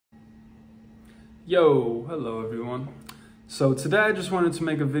Yo, hello everyone. So today I just wanted to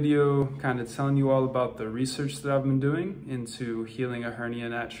make a video kind of telling you all about the research that I've been doing into healing a hernia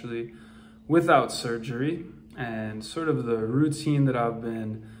naturally without surgery and sort of the routine that I've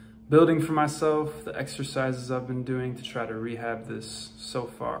been building for myself, the exercises I've been doing to try to rehab this so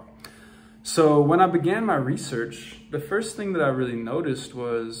far. So when I began my research, the first thing that I really noticed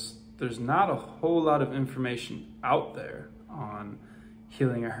was there's not a whole lot of information out there on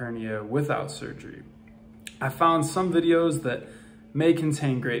healing a hernia without surgery. I found some videos that may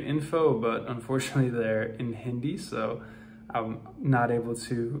contain great info, but unfortunately they're in Hindi, so I'm not able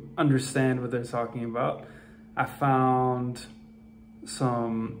to understand what they're talking about. I found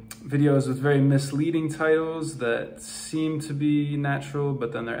some videos with very misleading titles that seem to be natural,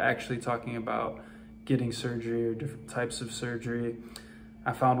 but then they're actually talking about getting surgery or different types of surgery.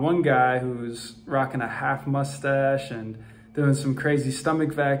 I found one guy who's rocking a half mustache and doing some crazy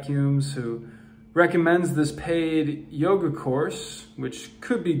stomach vacuums who recommends this paid yoga course, which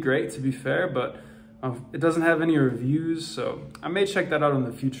could be great to be fair, but it doesn't have any reviews, so I may check that out in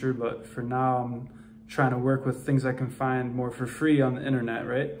the future, but for now I'm trying to work with things I can find more for free on the internet,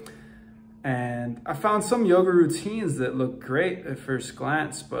 right? And I found some yoga routines that look great at first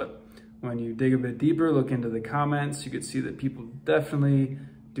glance, but when you dig a bit deeper, look into the comments, you could see that people definitely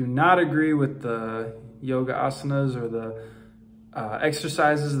do not agree with the yoga asanas or the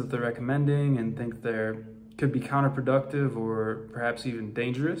exercises that they're recommending and think they could be counterproductive or perhaps even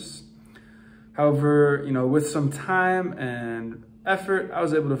dangerous. However, with some time and effort, I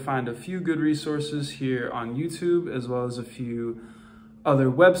was able to find a few good resources here on YouTube, as well as a few other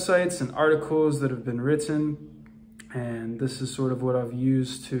websites and articles that have been written. And this is sort of what I've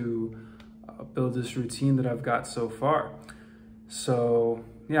used to build this routine that I've got so far. So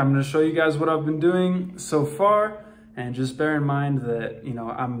yeah, I'm going to show you guys what I've been doing so far. And just bear in mind that,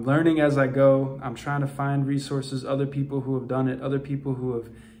 I'm learning as I go. I'm trying to find resources, other people who have done it, other people who have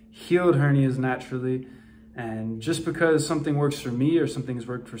healed hernias naturally. And just because something works for me or something's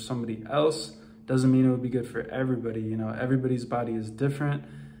worked for somebody else doesn't mean it would be good for everybody. Everybody's body is different.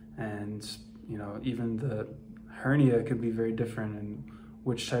 And, even the hernia could be very different in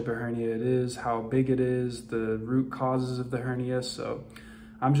which type of hernia it is, how big it is, the root causes of the hernia. So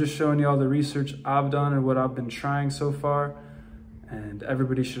I'm just showing you all the research I've done and what I've been trying so far, and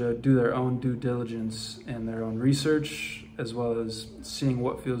everybody should do their own due diligence in their own research, as well as seeing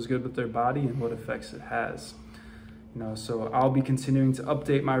what feels good with their body and what effects it has. So I'll be continuing to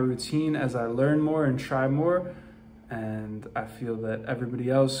update my routine as I learn more and try more, and I feel that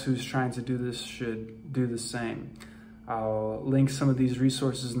everybody else who's trying to do this should do the same. I'll link some of these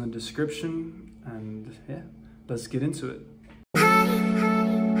resources in the description, and yeah, let's get into it.